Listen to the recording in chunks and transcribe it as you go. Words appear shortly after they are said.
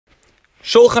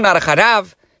Shulchan Aruch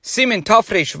Harav, Simin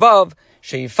Tafresh Vav,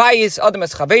 Sheifayis Adam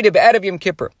Es Chaveda Be'erev Yom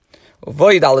Kippur.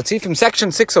 Uvoid Alatzifim,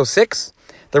 section 606,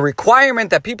 the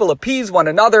requirement that people appease one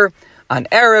another on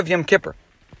Erev Yom Kippur.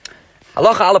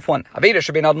 Halacha Aleph 1, Haveda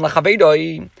Shebein Adam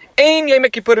LaChavedoi, Ein Yom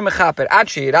Kippurim Mechaper, Ad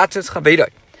She'iratzes Chavedoi.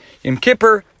 Yom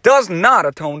Kippur does not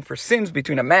atone for sins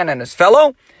between a man and his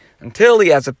fellow until he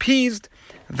has appeased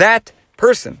that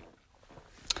person.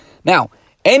 Now,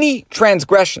 any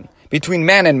transgression between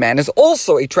man and man is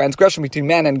also a transgression between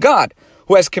man and God,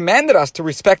 who has commanded us to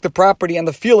respect the property and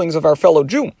the feelings of our fellow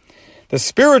Jew. The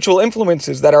spiritual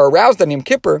influences that are aroused on Yom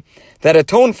Kippur that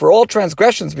atone for all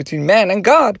transgressions between man and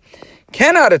God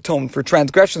cannot atone for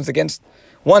transgressions against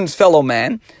one's fellow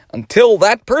man until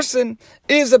that person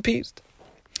is appeased.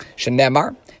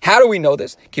 Shenemar, how do we know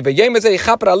this? Ki v'yom hazeh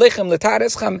yichaper aleichem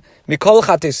l'tareschem mikol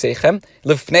chateseichem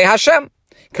lifnei Hashem.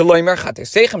 Keloimer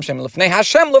chateseichem shem lifnei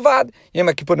Hashem levad Yom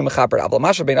Kippurim mechaper abel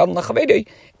masha bein adam lachavedei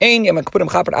ein Yom Kippurim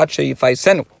mechaper ad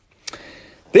sheyifaisenu.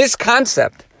 This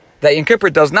concept that Yom Kippur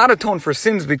does not atone for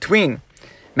sins between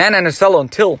man and his fellow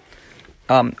until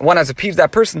one has appeased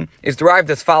that person is derived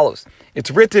as follows.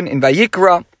 It's written in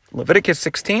Vayikra, Leviticus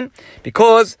 16,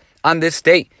 because on this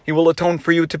day he will atone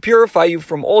for you to purify you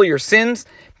from all your sins.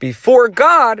 Before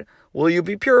God will you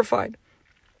be purified.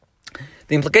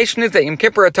 The implication is that Yom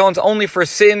Kippur atones only for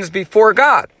sins before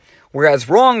God, whereas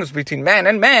wrongs between man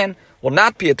and man will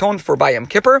not be atoned for by Yom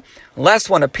Kippur unless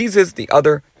one appeases the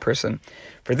other person.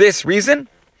 For this reason,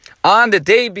 on the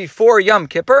day before Yom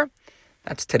Kippur,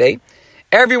 that's today,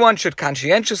 everyone should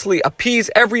conscientiously appease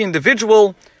every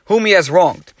individual whom he has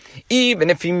wronged, even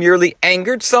if he merely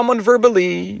angered someone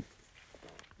verbally.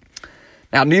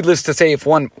 Now, needless to say, if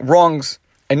one wrongs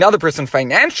another person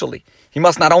financially, he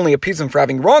must not only appease him for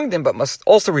having wronged him, but must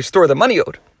also restore the money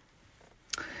owed.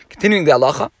 Continuing the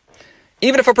halacha,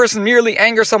 even if a person merely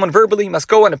angers someone verbally, he must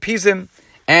go and appease him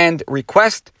and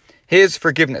request his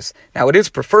forgiveness. Now, it is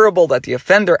preferable that the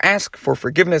offender ask for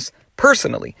forgiveness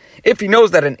personally, if he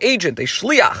knows that an agent, a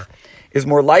shliach, is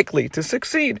more likely to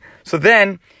succeed. So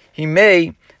then he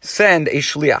may send a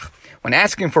shliach. When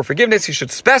asking for forgiveness, he should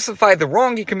specify the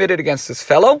wrong he committed against his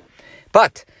fellow.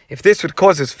 But if this would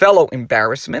cause his fellow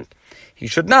embarrassment, he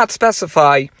should not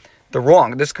specify the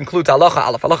wrong. This concludes halacha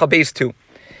aleph, halacha base 2.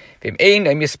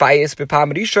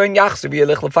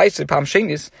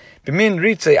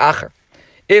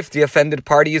 If the offended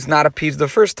party is not appeased the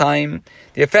first time,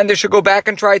 the offender should go back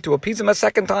and try to appease him a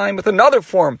second time with another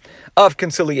form of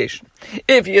conciliation.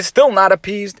 If he is still not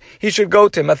appeased, he should go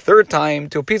to him a third time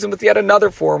to appease him with yet another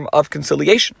form of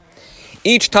conciliation.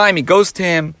 Each time he goes to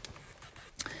him,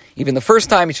 even the first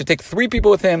time, he should take 3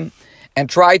 people with him and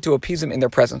try to appease him in their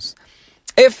presence.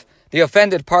 If the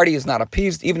offended party is not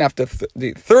appeased, even after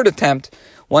the third attempt,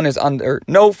 one is under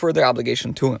no further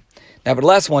obligation to him.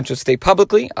 Nevertheless, one should state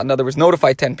publicly, in other words,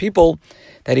 notify 10 people,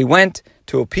 that he went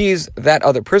to appease that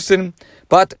other person,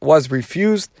 but was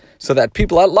refused, so that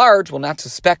people at large will not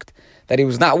suspect that he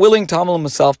was not willing to humble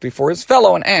himself before his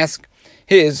fellow and ask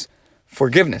his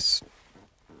forgiveness.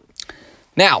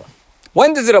 Now,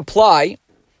 when does it apply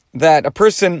that a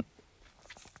person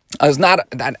is not,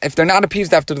 that if they're not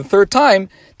appeased after the third time,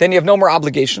 then you have no more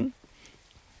obligation?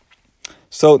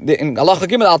 So in Halacha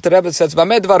Gimel Alter Rebbe says, when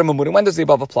does the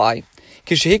above apply?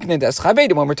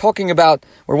 When we're talking about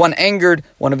where one angered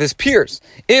one of his peers.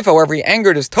 If, however, he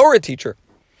angered his Torah teacher,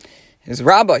 his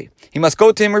rabbi, he must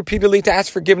go to him repeatedly to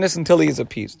ask forgiveness until he is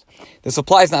appeased. This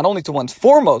applies not only to one's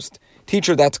foremost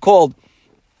teacher, that's called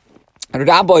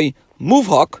Rabbi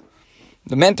Muvhak,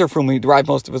 the mentor from whom he derived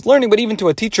most of his learning, but even to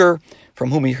a teacher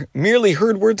from whom he merely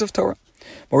heard words of Torah.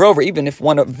 Moreover, even if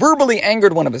one verbally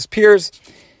angered one of his peers,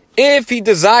 if he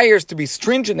desires to be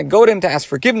stringent and go to him to ask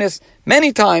forgiveness,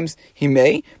 many times he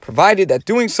may, provided that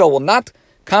doing so will not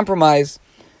compromise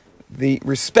the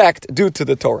respect due to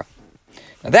the Torah.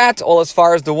 Now that's all as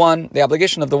far as the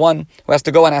obligation of the one who has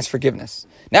to go and ask forgiveness.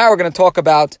 Now we're going to talk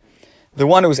about the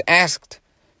one who is asked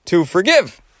to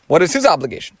forgive. What is his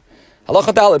obligation?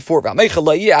 Halacha Dalet 4.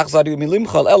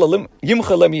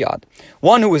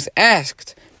 One who is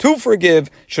asked to forgive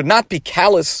should not be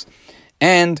callous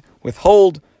and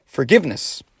withhold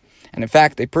forgiveness. And in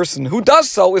fact, a person who does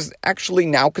so is actually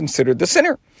now considered the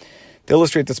sinner. To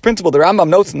illustrate this principle, the Rambam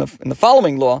notes in the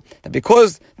following law that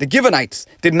because the Givonites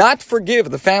did not forgive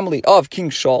the family of King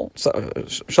Shaul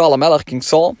HaMelech, King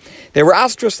Saul, they were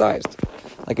ostracized.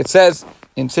 Like it says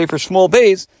in Sefer Shmuel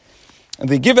Beis,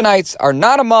 the Givonites are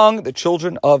not among the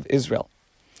children of Israel.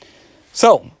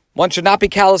 So, one should not be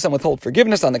callous and withhold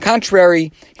forgiveness. On the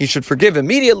contrary, he should forgive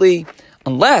immediately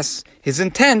unless his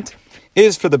intent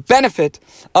is for the benefit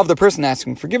of the person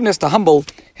asking forgiveness, to humble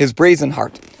his brazen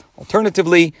heart.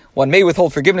 Alternatively, one may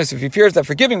withhold forgiveness if he fears that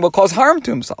forgiving will cause harm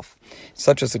to himself. In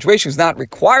such a situation, he is not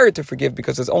required to forgive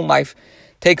because his own life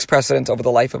takes precedence over the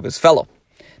life of his fellow.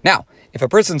 Now, if a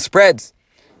person spreads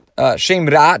shem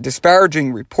ra,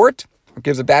 disparaging report, or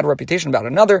gives a bad reputation about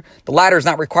another, the latter is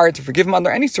not required to forgive him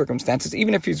under any circumstances,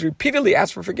 even if he's repeatedly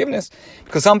asked for forgiveness,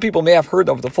 because some people may have heard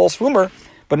of the false rumor,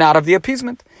 but not of the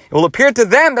appeasement. It will appear to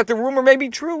them that the rumor may be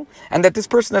true, and that this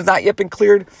person has not yet been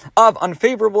cleared of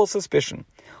unfavorable suspicion.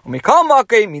 To conclude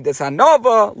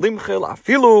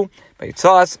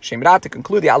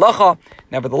the halacha,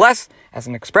 nevertheless, as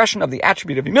an expression of the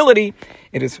attribute of humility,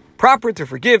 it is proper to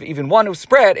forgive even one who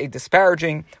spread a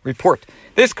disparaging report.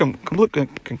 This concludes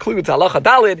halacha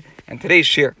dalid and today's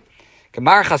shir.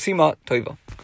 Gemar chasima toiva.